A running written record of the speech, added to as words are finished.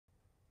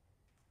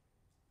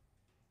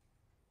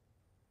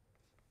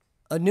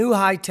A new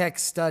high-tech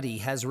study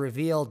has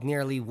revealed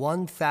nearly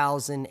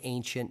 1,000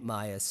 ancient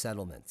Maya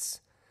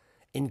settlements,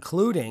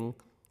 including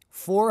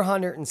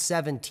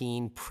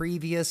 417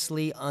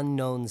 previously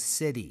unknown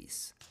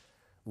cities,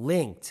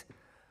 linked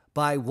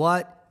by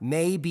what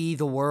may be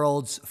the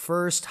world's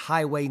first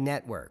highway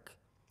network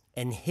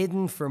and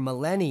hidden for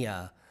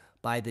millennia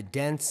by the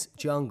dense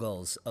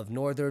jungles of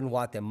northern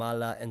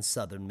Guatemala and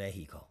southern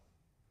Mexico.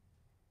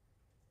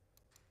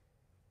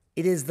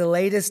 It is the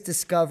latest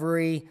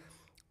discovery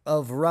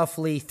of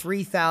roughly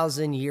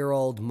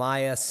 3,000-year-old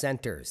Maya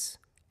centers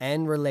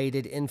and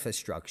related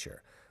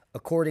infrastructure,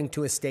 according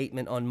to a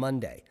statement on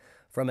Monday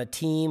from a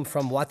team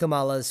from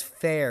Guatemala's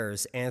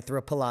FAIRS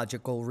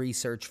Anthropological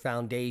Research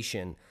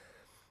Foundation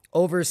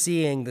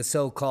overseeing the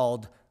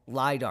so-called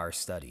LIDAR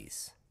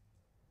studies.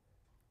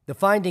 The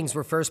findings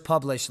were first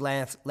published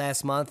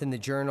last month in the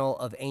Journal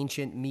of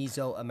Ancient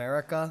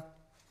Mesoamerica,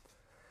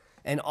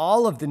 and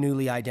all of the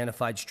newly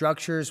identified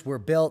structures were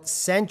built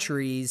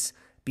centuries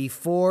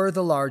before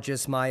the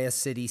largest Maya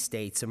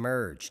city-states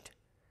emerged,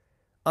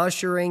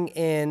 ushering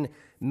in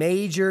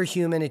major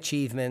human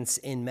achievements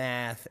in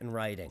math and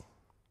writing.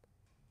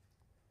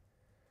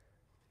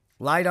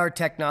 LIDAR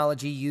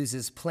technology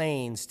uses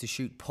planes to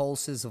shoot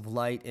pulses of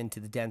light into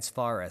the dense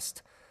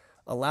forest,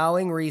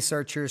 allowing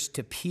researchers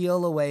to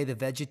peel away the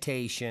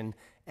vegetation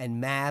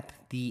and map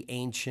the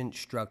ancient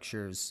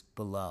structures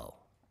below.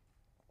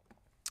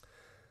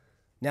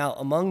 Now,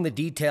 among the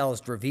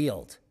details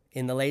revealed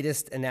in the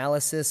latest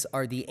analysis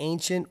are the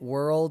ancient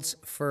world's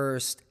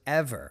first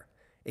ever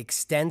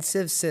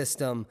extensive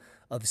system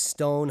of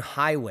stone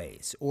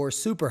highways or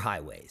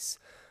superhighways,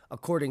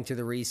 according to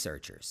the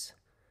researchers.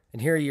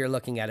 And here you're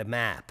looking at a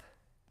map.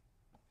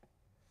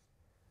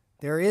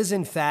 There is,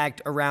 in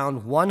fact,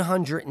 around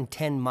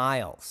 110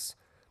 miles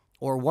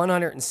or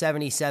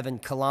 177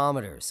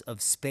 kilometers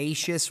of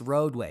spacious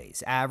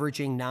roadways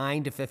averaging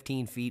 9 to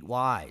 15 feet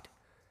wide,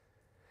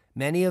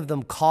 many of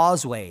them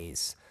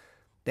causeways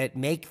that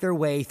make their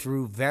way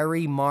through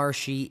very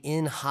marshy,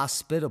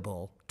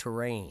 inhospitable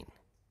terrain.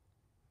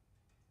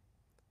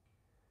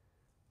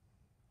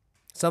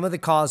 Some of the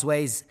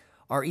causeways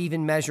are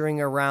even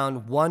measuring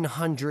around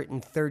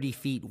 130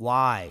 feet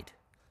wide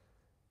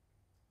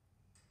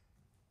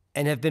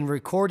and have been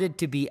recorded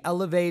to be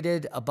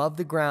elevated above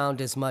the ground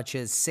as much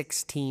as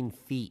 16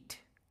 feet,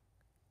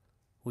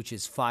 which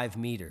is 5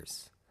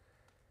 meters.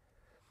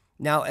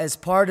 Now, as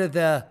part of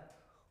the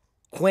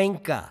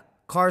Cuenca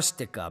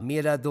Karstica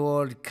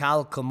Mirador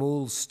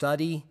Calcamul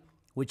study,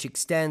 which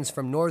extends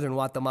from northern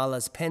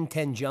Guatemala's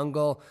Penten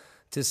jungle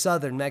to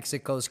southern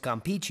Mexico's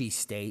Campeche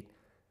state,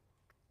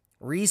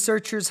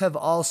 researchers have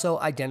also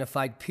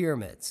identified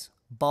pyramids,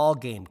 ball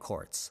game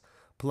courts,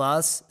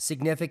 plus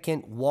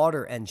significant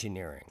water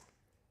engineering,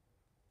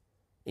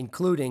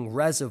 including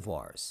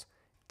reservoirs,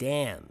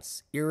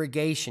 dams,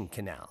 irrigation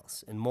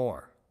canals, and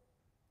more.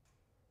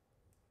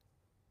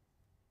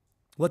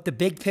 What the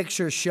big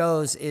picture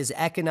shows is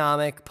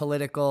economic,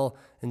 political,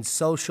 and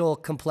social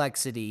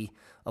complexity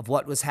of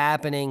what was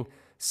happening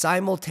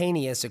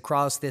simultaneous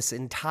across this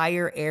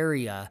entire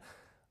area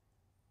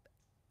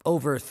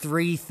over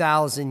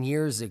 3,000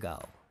 years ago.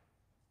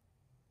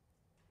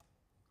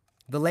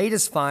 The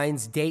latest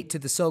finds date to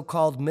the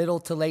so-called middle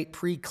to late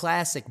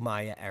pre-classic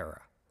Maya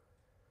era,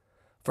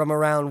 from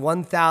around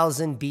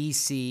 1000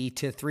 BC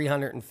to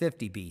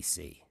 350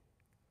 BC,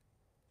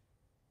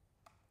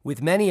 with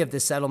many of the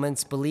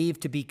settlements believed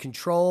to be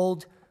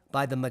controlled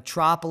by the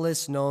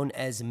metropolis known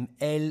as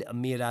El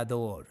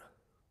Mirador.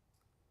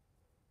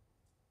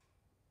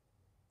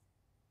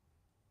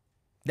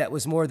 That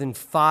was more than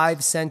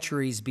 5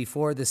 centuries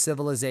before the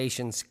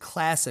civilization's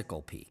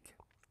classical peak,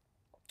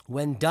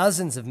 when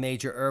dozens of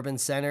major urban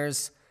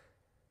centers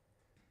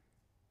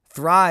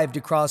thrived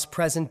across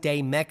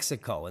present-day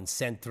Mexico and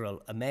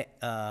Central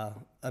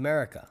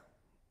America.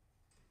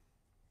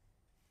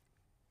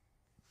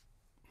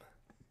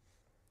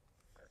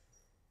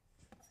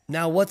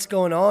 Now, what's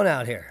going on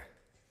out here?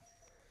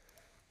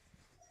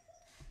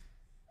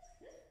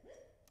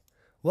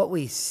 What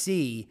we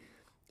see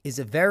is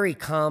a very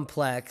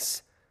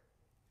complex,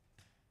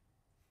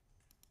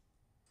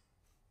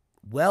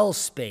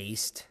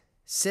 well-spaced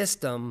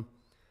system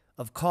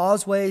of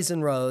causeways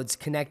and roads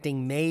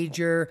connecting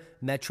major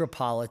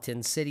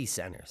metropolitan city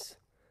centers.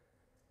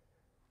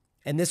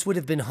 And this would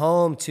have been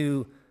home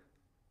to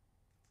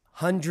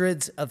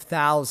hundreds of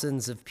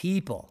thousands of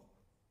people,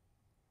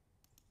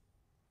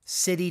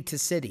 city to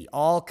city,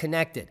 all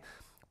connected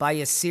by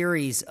a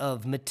series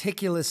of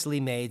meticulously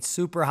made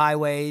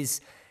superhighways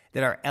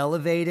that are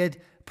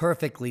elevated,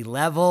 perfectly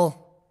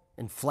level,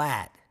 and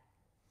flat.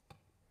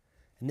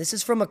 And this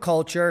is from a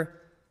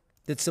culture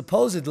that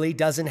supposedly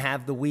doesn't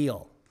have the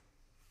wheel.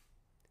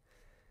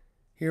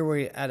 Here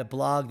we're at a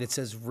blog that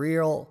says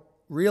real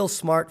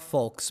smart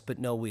folks, but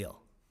no wheel.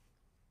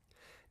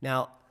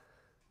 Now,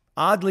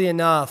 oddly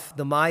enough,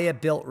 the Maya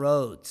built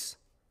roads,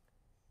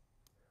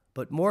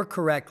 but more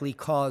correctly,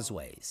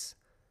 causeways.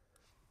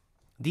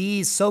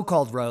 These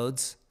so-called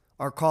roads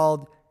are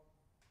called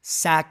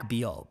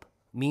Sacbiob,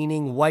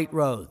 meaning white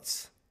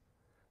roads.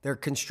 They're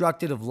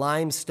constructed of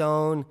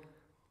limestone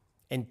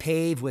and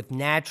paved with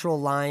natural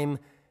lime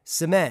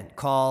cement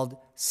called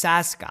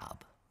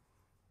saskab.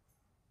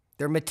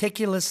 They're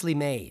meticulously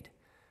made,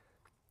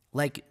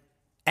 like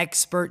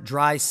expert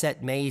dry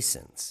set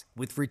masons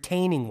with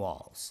retaining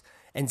walls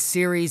and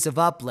series of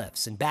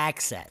uplifts and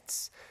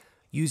backsets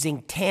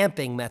using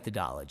tamping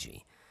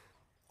methodology.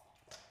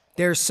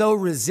 They're so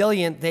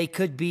resilient they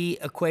could be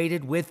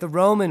equated with the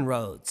Roman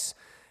roads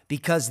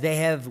because they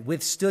have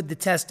withstood the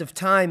test of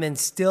time and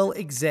still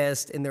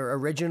exist in their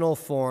original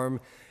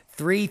form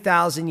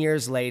 3,000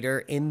 years later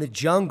in the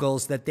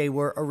jungles that they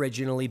were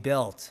originally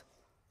built.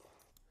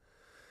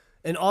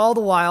 And all the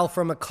while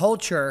from a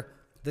culture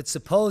that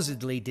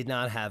supposedly did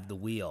not have the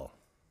wheel.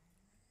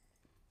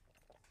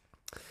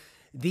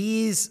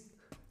 These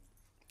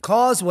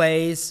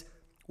causeways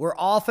were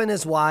often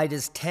as wide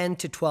as 10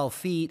 to 12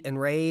 feet and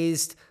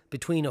raised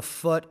between a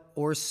foot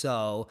or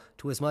so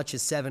to as much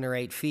as 7 or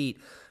 8 feet.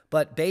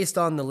 But based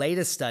on the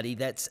latest study,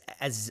 that's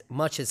as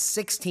much as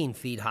 16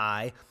 feet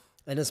high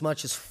and as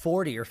much as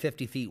 40 or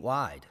 50 feet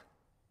wide.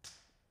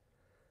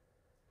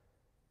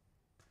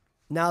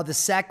 Now, the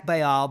Sac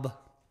Bayab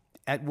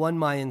at one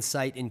Mayan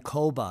site in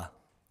Coba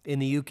in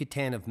the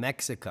Yucatan of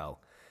Mexico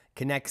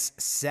connects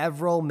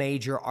several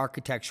major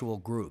architectural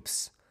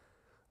groups,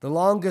 the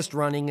longest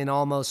running an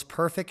almost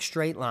perfect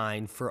straight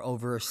line for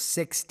over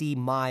 60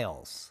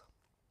 miles.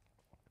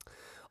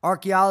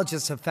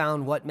 Archaeologists have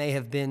found what may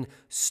have been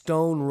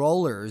stone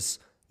rollers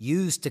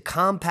used to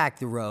compact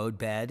the road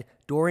bed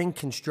during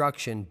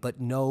construction, but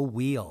no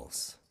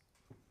wheels.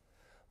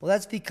 Well,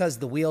 that's because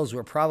the wheels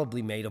were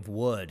probably made of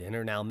wood and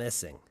are now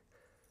missing.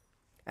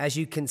 As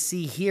you can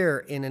see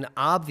here in an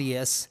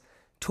obvious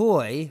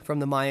toy from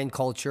the Mayan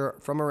culture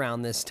from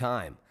around this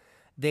time.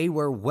 They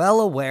were well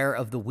aware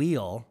of the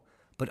wheel,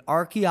 but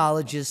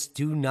archaeologists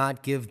do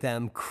not give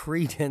them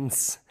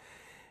credence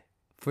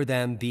for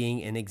them being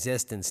in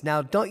existence.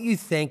 Now, don't you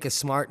think a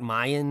smart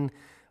Mayan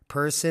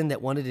person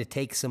that wanted to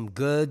take some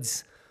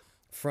goods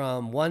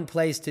from one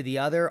place to the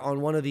other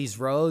on one of these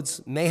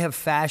roads may have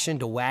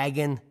fashioned a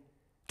wagon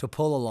to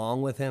pull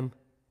along with him,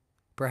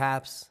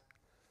 perhaps?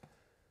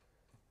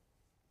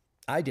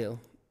 I do.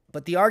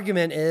 But the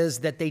argument is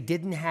that they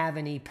didn't have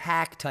any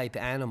pack-type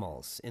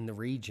animals in the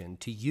region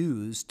to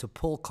use to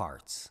pull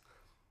carts.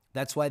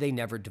 That's why they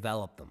never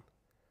developed them.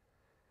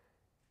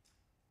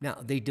 Now,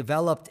 they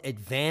developed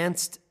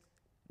advanced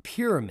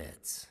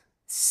pyramids,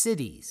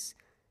 cities,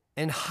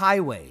 and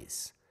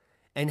highways,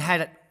 and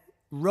had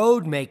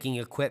road-making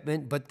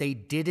equipment, but they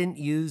didn't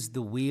use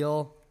the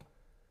wheel.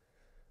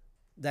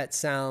 That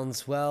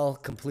sounds, well,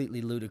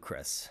 completely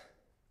ludicrous.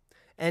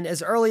 And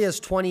as early as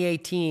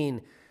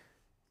 2018,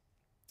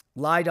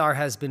 LIDAR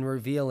has been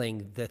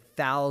revealing the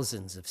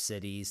thousands of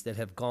cities that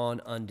have gone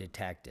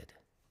undetected.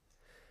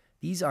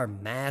 These are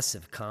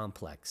massive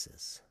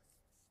complexes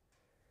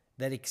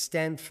that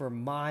extend for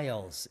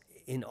miles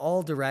in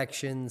all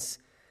directions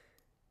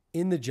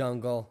in the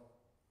jungle.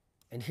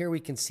 And here we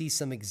can see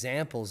some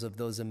examples of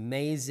those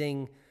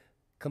amazing,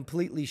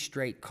 completely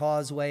straight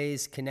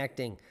causeways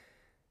connecting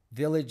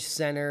village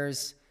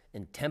centers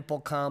and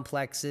temple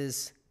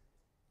complexes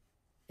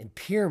and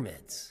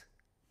pyramids.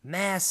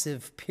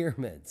 Massive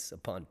pyramids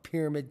upon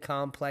pyramid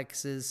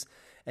complexes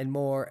and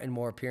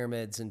more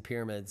pyramids and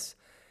pyramids.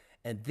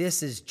 And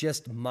this is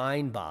just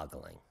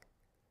mind-boggling.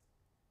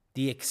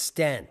 The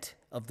extent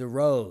of the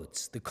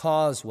roads, the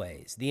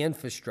causeways, the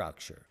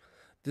infrastructure,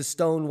 the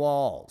stone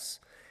walls,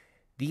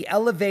 the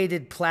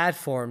elevated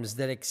platforms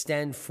that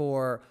extend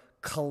for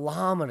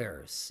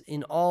kilometers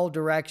in all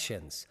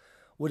directions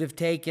would have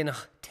taken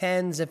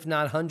tens, if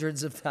not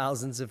hundreds of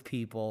thousands of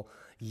people,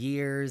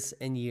 years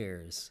and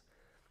years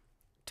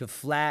to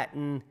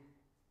flatten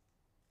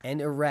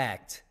and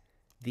erect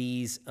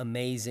these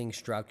amazing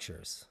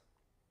structures.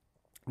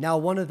 Now,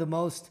 one of the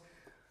most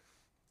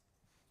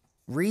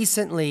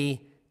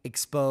recently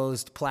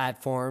exposed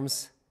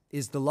platforms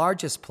is the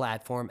largest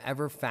platform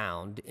ever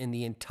found in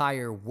the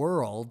entire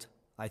world,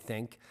 I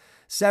think,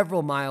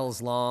 several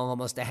miles long,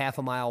 almost a half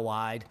a mile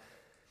wide.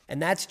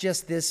 And that's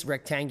just this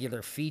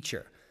rectangular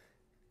feature,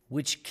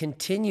 which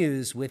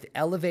continues with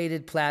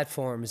elevated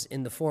platforms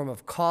in the form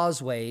of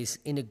causeways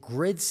in a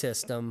grid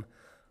system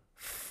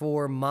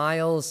for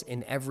miles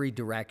in every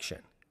direction.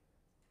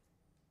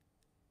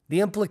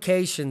 The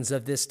implications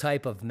of this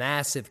type of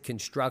massive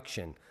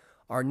construction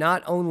are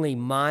not only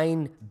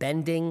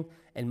mind-bending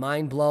and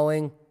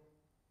mind-blowing,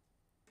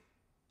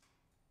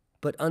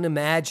 but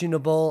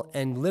unimaginable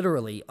and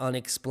literally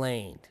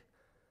unexplained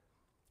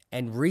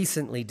and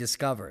recently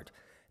discovered.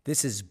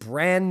 This is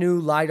brand new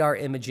LIDAR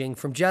imaging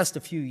from just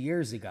a few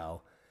years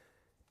ago,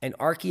 and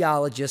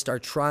archaeologists are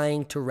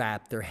trying to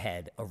wrap their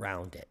head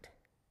around it.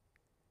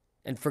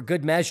 And for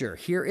good measure,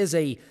 here is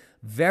a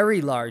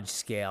very large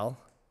scale.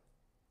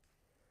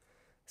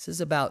 This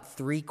is about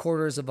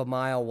 3/4 of a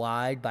mile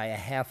wide by a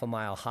half a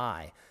mile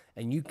high,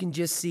 and you can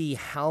just see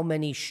how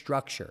many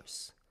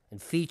structures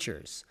and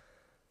features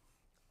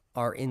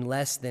are in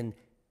less than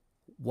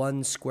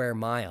 1 square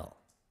mile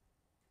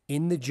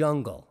in the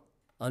jungle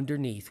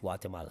underneath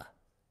Guatemala.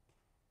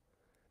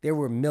 There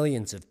were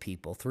millions of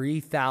people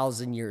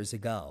 3,000 years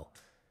ago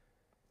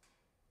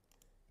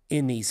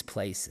in these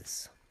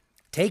places.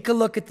 Take a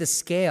look at the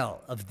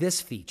scale of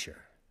this feature.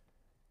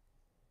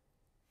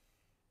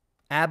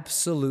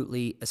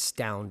 Absolutely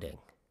astounding.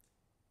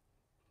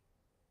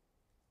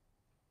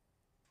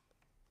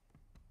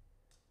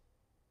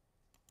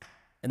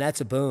 And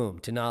that's a boom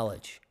to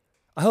knowledge.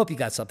 I hope you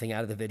got something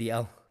out of the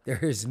video.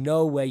 There is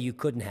no way you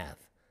couldn't have.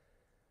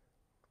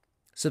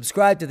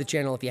 Subscribe to the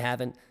channel if you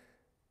haven't.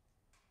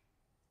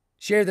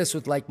 Share this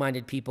with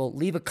like-minded people.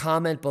 Leave a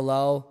comment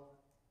below.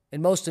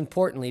 And most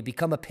importantly,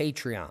 become a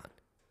Patreon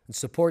and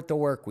support the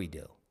work we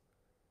do.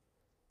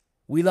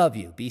 We love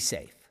you. Be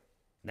safe.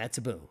 And that's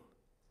a boom.